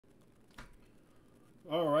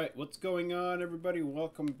Alright, what's going on, everybody?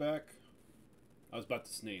 Welcome back. I was about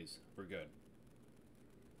to sneeze. We're good.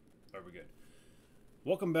 Are we good?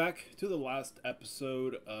 Welcome back to the last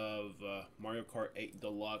episode of Mario Kart 8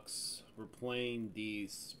 Deluxe. We're playing the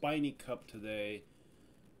Spiny Cup today.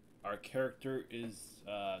 Our character is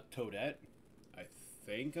Toadette. I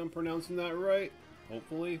think I'm pronouncing that right.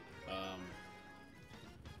 Hopefully.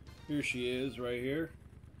 Here she is, right here.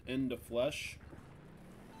 In the flesh.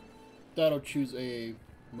 That'll choose a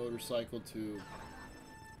motorcycle to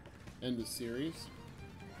end the series.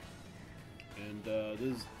 And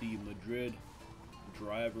this is the Madrid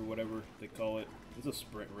Drive or whatever they call it. It's a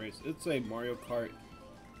sprint race. It's a Mario Kart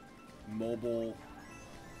mobile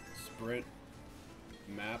sprint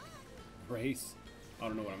map race. I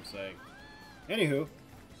don't know what I'm saying. Anywho,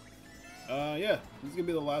 yeah, this is gonna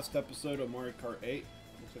be the last episode of Mario Kart 8.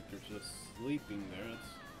 Looks like they're just sleeping there. That's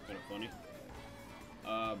kind of funny.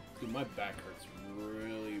 Dude, my back hurts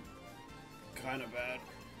really kind of bad.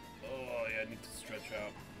 Oh, yeah, I need to stretch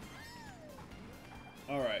out.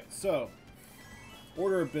 Alright, so,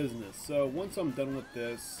 order of business. So, once I'm done with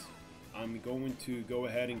this, I'm going to go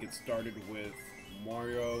ahead and get started with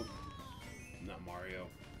not Mario.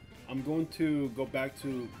 I'm going to go back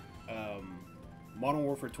to Modern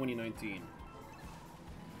Warfare 2019.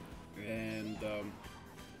 And,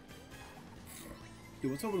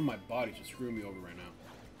 dude, what's over my body just screwing me over right now?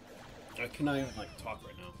 I cannot even, like, talk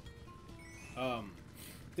right now.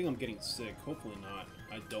 I think I'm getting sick. Hopefully not.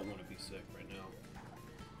 I don't want to be sick right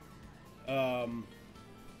now.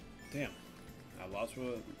 Damn. I lost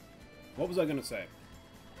what was I going to say?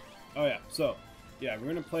 Oh, yeah. So, yeah, we're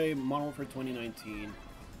going to play Modern Warfare 2019.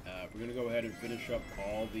 We're going to go ahead and finish up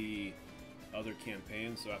all the other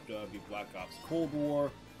campaigns. So after that would be Black Ops Cold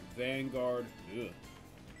War, Vanguard, ugh.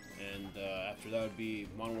 And after that would be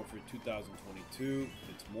Modern Warfare 2022.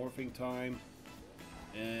 It's morphing time.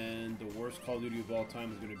 And the worst Call of Duty of all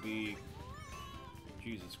time is going to be...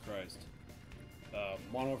 Jesus Christ.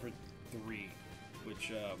 Modern Warfare 3.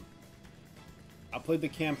 Which, I played the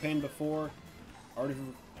campaign before. I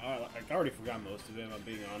already forgot most of it, if I'm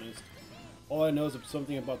being honest. All I know is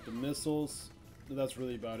something about the missiles. That's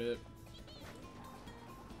really about it.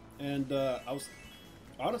 And I was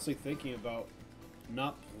honestly thinking about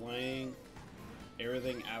not playing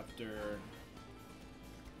everything after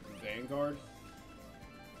Vanguard.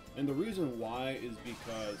 And the reason why is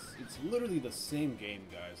because it's literally the same game,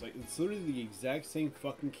 guys. Like, it's literally the exact same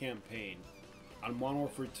fucking campaign on Modern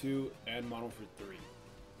Warfare 2 and Modern Warfare 3.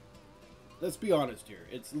 Let's be honest here.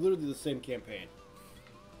 It's literally the same campaign.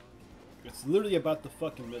 It's literally about the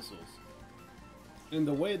fucking missiles. And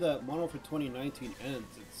the way that Modern Warfare 2019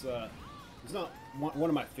 ends, it's not one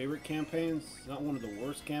of my favorite campaigns. It's not one of the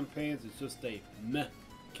worst campaigns. It's just a meh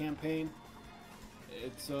campaign.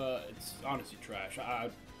 It's honestly trash. I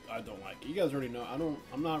don't like it. You guys already know.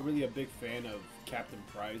 I'm not really a big fan of Captain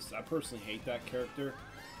Price. I personally hate that character.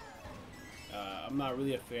 I'm not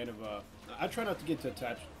really a fan of I try not to get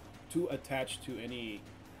too attached to any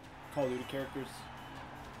Call of Duty characters.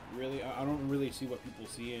 Really, I don't really see what people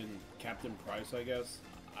see in Captain Price. I guess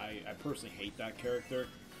I personally hate that character.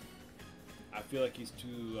 I feel like he's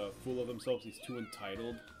too full of himself. He's too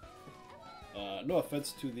entitled. No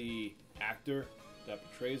offense to the actor that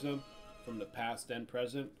portrays him from the past and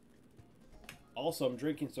present. Also, I'm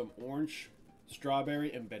drinking some orange,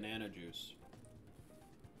 strawberry, and banana juice.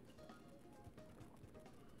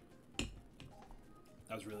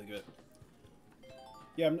 That was really good.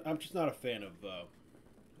 Yeah, I'm just not a fan of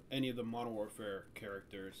any of the Modern Warfare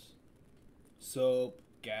characters. Soap,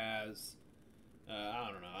 Gaz. I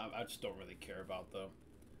don't know. I just don't really care about them.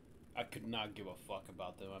 I could not give a fuck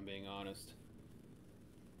about them, I'm being honest.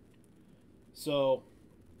 So,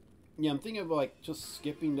 yeah, I'm thinking of, like, just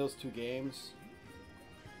skipping those two games.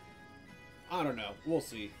 I don't know. We'll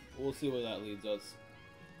see. We'll see where that leads us.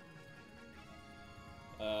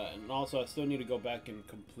 And also, I still need to go back and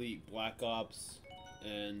complete Black Ops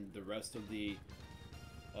and the rest of the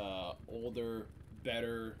older,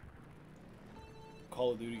 better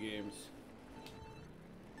Call of Duty games.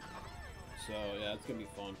 So, yeah, it's going to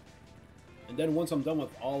be fun. And then once I'm done with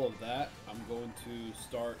all of that, I'm going to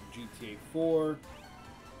start GTA 4.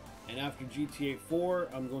 And after GTA 4,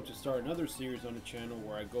 I'm going to start another series on the channel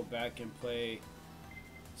where I go back and play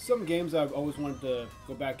some games I've always wanted to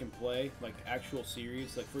go back and play, like actual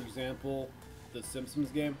series. Like, for example, the Simpsons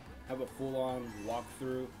game. Have a full-on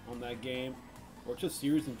walkthrough on that game. Or just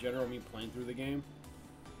series in general, me playing through the game.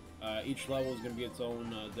 Each level is going to be its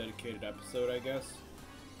own dedicated episode, I guess.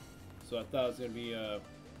 So I thought it was going to be, I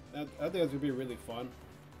think it's going to be really fun.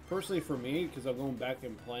 personally for me, because I'm going back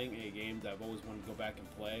and playing a game that I've always wanted to go back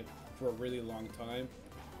and play for a really long time.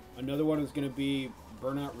 Another one is going to be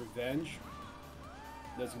Burnout Revenge.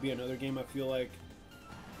 That's going to be another game I feel like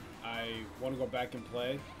I want to go back and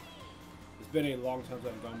play. It's been a long time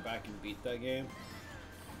since I've gone back and beat that game.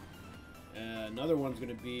 And another one's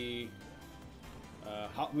going to be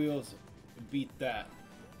Hot Wheels Beat That.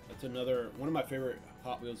 That's another one of my favorite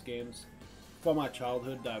Hot Wheels games from my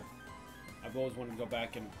childhood that I've always wanted to go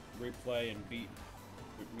back and replay and beat,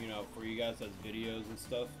 you know, for you guys as videos and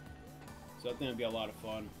stuff. So I think it'd be a lot of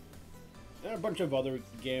fun. And a bunch of other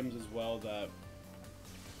games as well that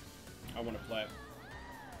I want to play.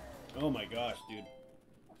 Oh my gosh, dude.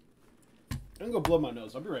 I'm gonna go blow my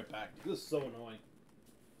nose. I'll be right back. This is so annoying.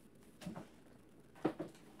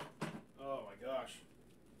 Oh my gosh.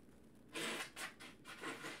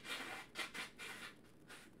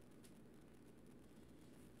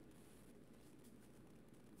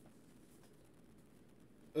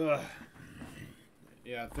 Ugh.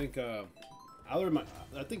 Yeah, I think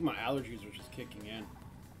my allergies are just kicking in.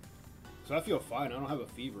 So I feel fine. I don't have a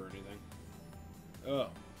fever or anything. Ugh.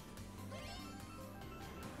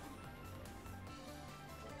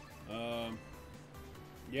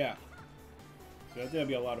 Yeah. So I think that'd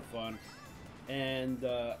be a lot of fun. And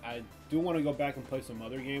I do want to go back and play some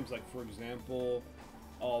other games. Like, for example,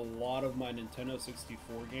 a lot of my Nintendo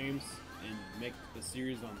 64 games and make the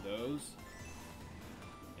series on those.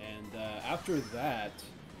 And after that,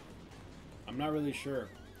 I'm not really sure.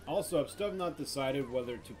 Also, I've still not decided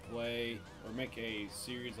whether to play or make a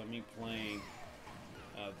series of me playing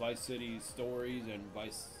Vice City Stories and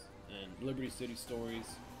Liberty City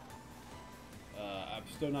Stories. I've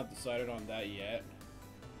still not decided on that yet.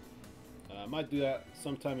 I might do that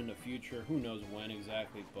sometime in the future. Who knows when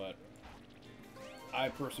exactly, but I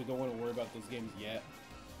personally don't want to worry about those games yet.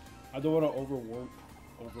 I don't want to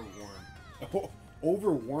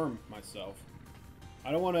overwhelm myself.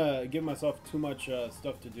 I don't want to give myself too much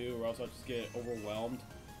stuff to do, or else I'll just get overwhelmed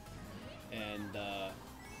and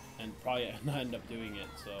probably not end up doing it.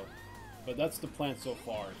 So, but that's the plan so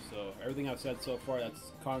far. So everything I've said so far,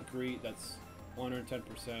 that's concrete. That's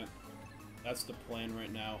 110%. That's the plan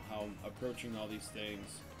right now. How I'm approaching all these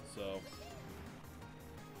things. So,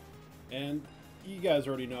 and you guys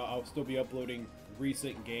already know I'll still be uploading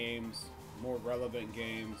recent games, more relevant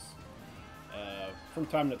games. From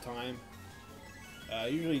time to time. I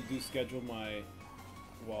usually do schedule I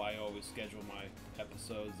always schedule my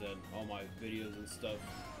episodes and all my videos and stuff.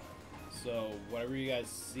 So whatever you guys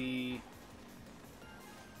see,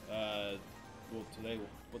 well, today,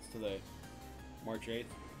 what's today? March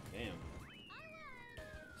 8th? Damn.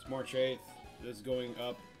 It's March 8th. This is going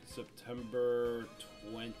up September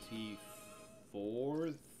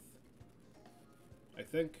 24th, I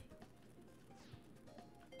think.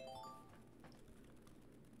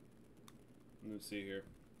 Let me see here.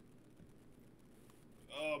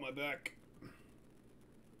 Oh, my back.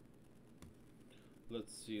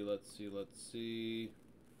 Let's see.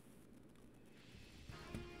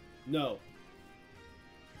 No.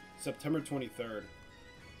 September 23rd.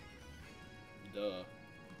 Duh.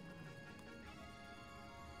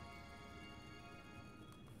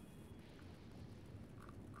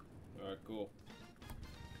 Alright, cool.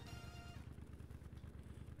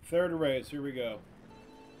 Third race, here we go.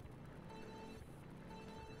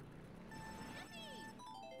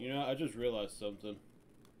 You know, I just realized something.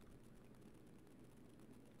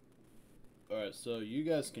 Alright, so you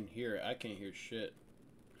guys can hear it. I can't hear shit.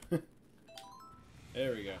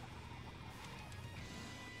 There we go.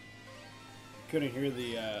 Couldn't hear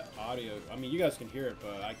the audio. I mean, you guys can hear it,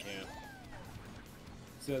 but I can't.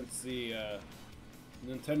 Since the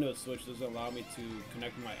Nintendo Switch doesn't allow me to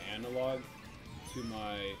connect my analog to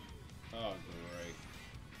my... Oh, great.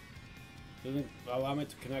 Doesn't allow me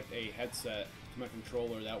to connect a headset to my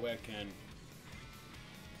controller. That way I can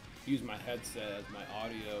use my headset as my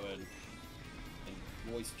audio and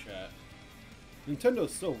voice chat.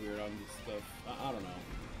 Nintendo's so weird on this stuff. I don't know.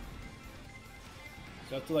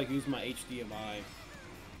 So I have to like use my HDMI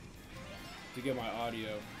to get my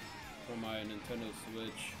audio from my Nintendo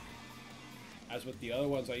Switch. As with the other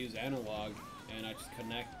ones, I use analog, and I just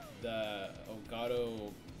connect the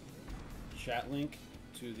Elgato chat link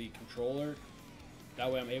to the controller. That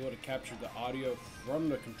way I'm able to capture the audio from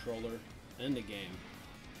the controller in the game,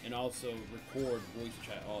 and also record voice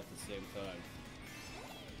chat all at the same time.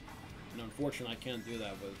 And unfortunately, I can't do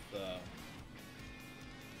that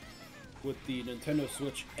with the Nintendo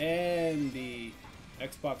Switch and the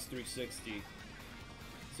Xbox 360.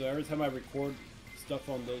 So every time I record stuff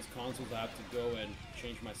on those consoles, I have to go and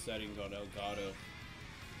change my settings on Elgato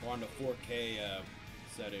or on the 4K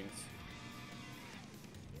settings,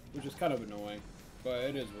 which is kind of annoying, but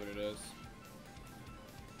it is what it is.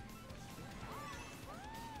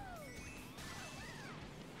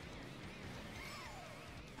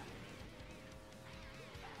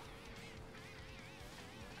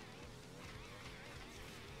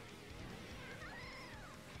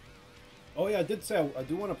 Oh yeah, I did say I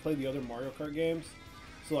do want to play the other Mario Kart games.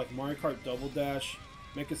 So like Mario Kart Double Dash,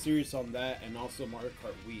 make a series on that, and also Mario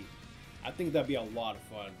Kart Wii. I think that'd be a lot of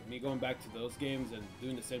fun. Me going back to those games and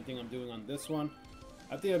doing the same thing I'm doing on this one,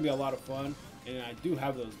 I think it'd be a lot of fun. And I do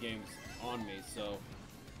have those games on me, so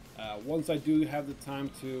once I do have the time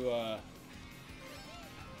to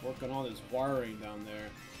work on all this wiring down there,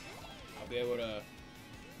 I'll be able to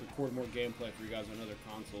record more gameplay for you guys on other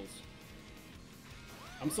consoles.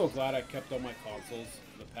 I'm so glad I kept all my consoles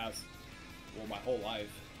for the past, well, my whole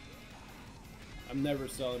life. I'm never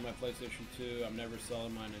selling my PlayStation 2. I'm never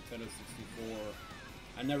selling my Nintendo 64.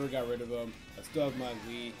 I never got rid of them. I still have my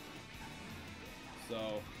Wii.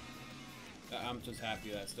 So, I'm just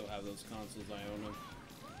happy that I still have those consoles. I own them.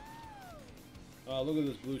 Oh, look at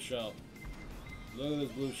this blue shell. Look at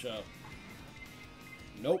this blue shell.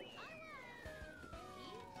 Nope.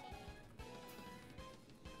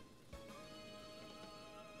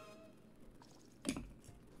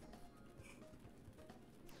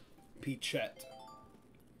 Peachette.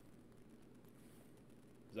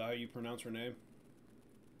 Is that how you pronounce her name?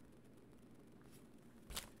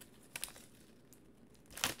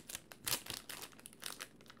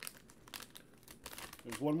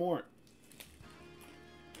 There's one more.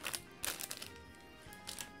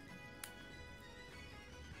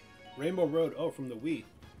 Rainbow Road. Oh, from the Wii.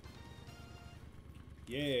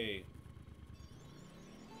 Yay.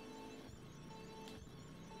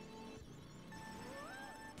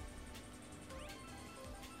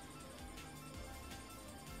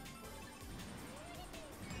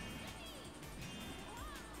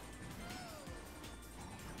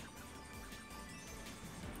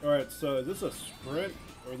 Alright, so is this a sprint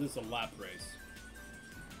or is this a lap race?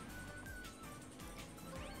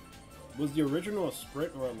 Was the original a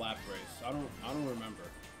sprint or a lap race? I don't remember.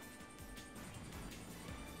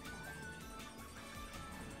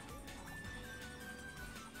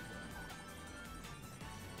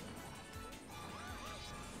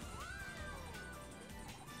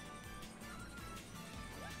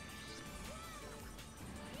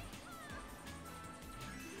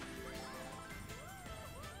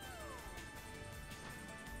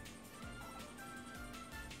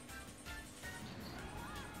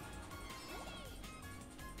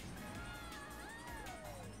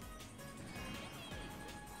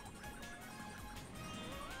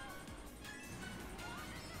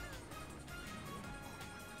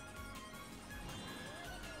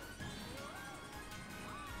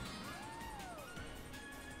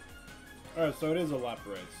 Alright, so it is a lap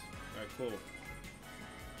race. Alright, cool.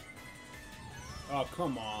 Oh,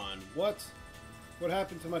 come on. What? What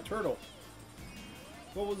happened to my turtle?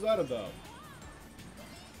 What was that about?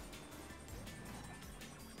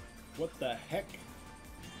 What the heck?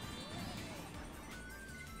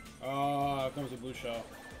 Oh, here comes a blue shell.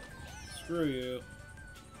 Screw you.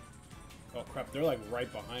 Oh crap, they're like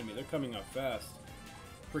right behind me. They're coming up fast.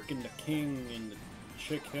 Freaking the king and the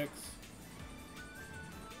chick hicks.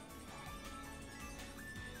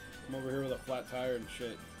 I'm over here with a flat tire and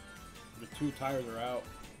shit. The two tires are out.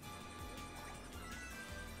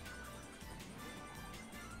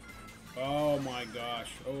 Oh my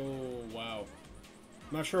gosh. Oh wow.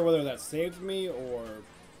 I'm not sure whether that saved me or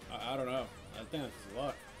I don't know. I think it's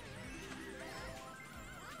luck.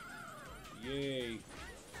 Yay.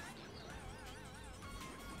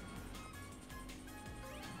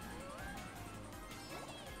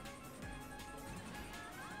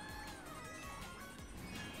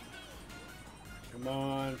 Come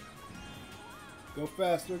on. Go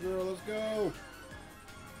faster, girl. Let's go.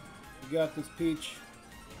 You got this, Peach.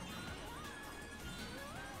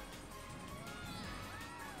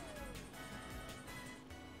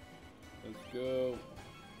 Let's go.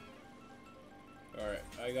 Alright,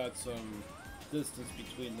 I got some distance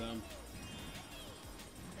between them.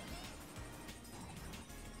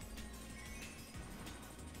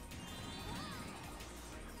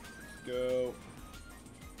 Let's go.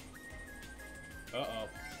 Uh-oh.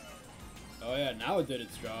 Oh yeah, now it did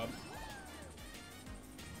its job.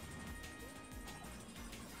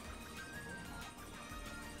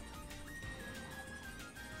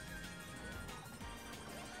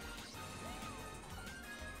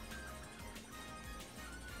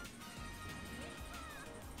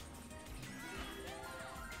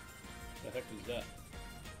 The heck was that?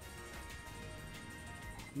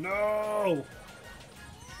 No!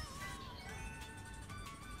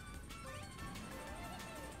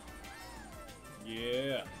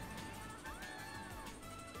 Yeah.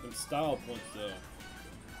 Some style points though.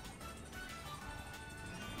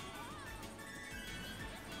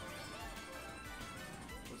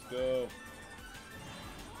 Let's go.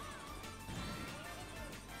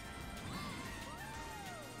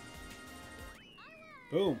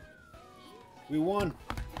 Boom. We won.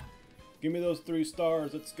 Give me those 3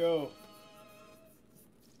 stars. Let's go.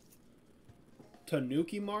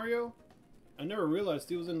 Tanuki Mario? I never realized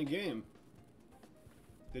he was in the game.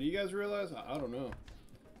 Did you guys realize? I don't know.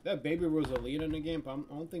 That Baby Rosalina in the game, but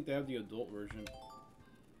I don't think they have the adult version.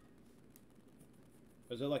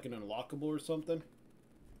 Is it like an unlockable or something?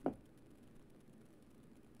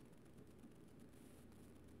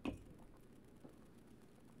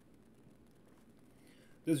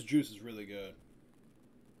 This juice is really good.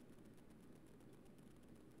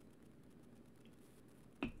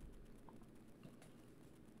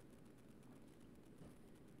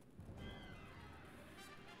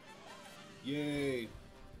 Yay.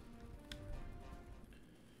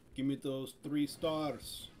 Give me those 3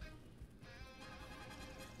 stars.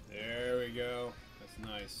 There we go. That's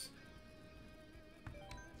nice.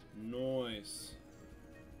 Nice.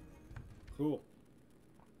 Cool.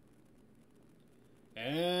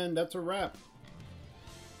 And that's a wrap.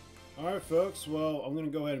 Alright folks, well, I'm going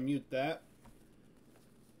to go ahead and mute that.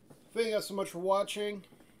 Thank you guys so much for watching.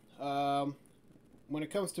 When it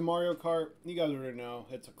comes to Mario Kart, you guys already know,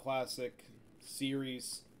 it's a classic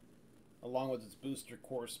series, along with its booster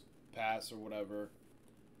course pass or whatever.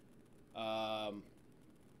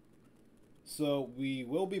 So we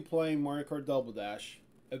will be playing Mario Kart Double Dash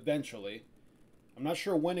eventually. I'm not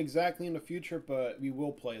sure when exactly in the future, but we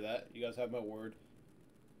will play that. You guys have my word.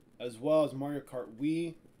 As well as Mario Kart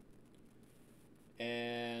Wii.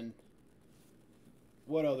 And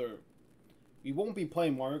what other? We won't be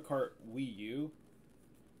playing Mario Kart Wii U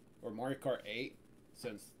or Mario Kart 8,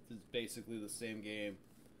 since it's basically the same game.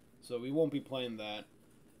 So we won't be playing that.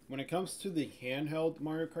 When it comes to the handheld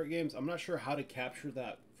Mario Kart games, I'm not sure how to capture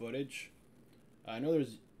that footage. I know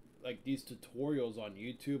there's like these tutorials on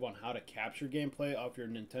YouTube on how to capture gameplay off your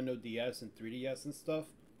Nintendo DS and 3DS and stuff.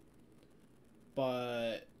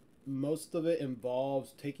 But most of it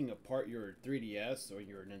involves taking apart your 3DS or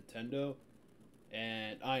your Nintendo.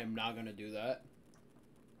 And I am not going to do that.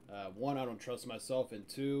 1, I don't trust myself, and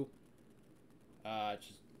 2,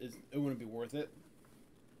 it wouldn't be worth it.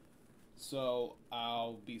 So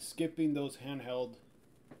I'll be skipping those handheld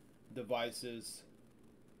devices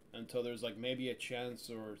until there's like maybe a chance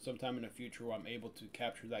or sometime in the future where I'm able to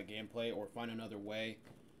capture that gameplay or find another way.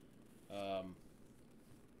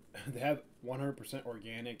 They have 100%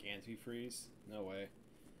 organic antifreeze. No way.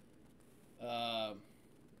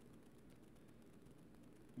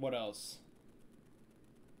 What else?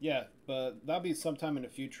 Yeah, but that'll be sometime in the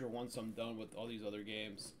future once I'm done with all these other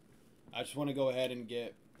games. I just want to go ahead and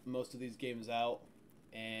get most of these games out,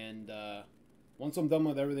 and once I'm done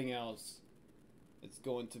with everything else, it's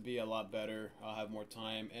going to be a lot better. I'll have more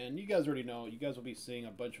time, and you guys already know, you guys will be seeing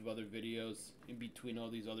a bunch of other videos in between all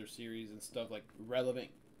these other series and stuff, like relevant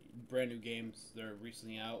brand new games that are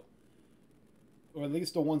recently out, or at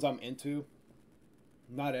least the ones I'm into.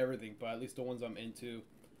 Not everything, but at least the ones I'm into,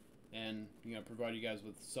 and provide you guys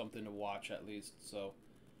with something to watch at least. So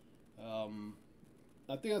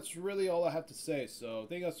I think that's really all I have to say. So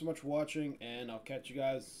thank you guys so much for watching, and I'll catch you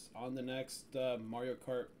guys on the next Mario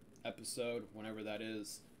Kart episode, whenever that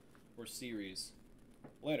is, or series.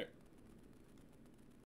 Later.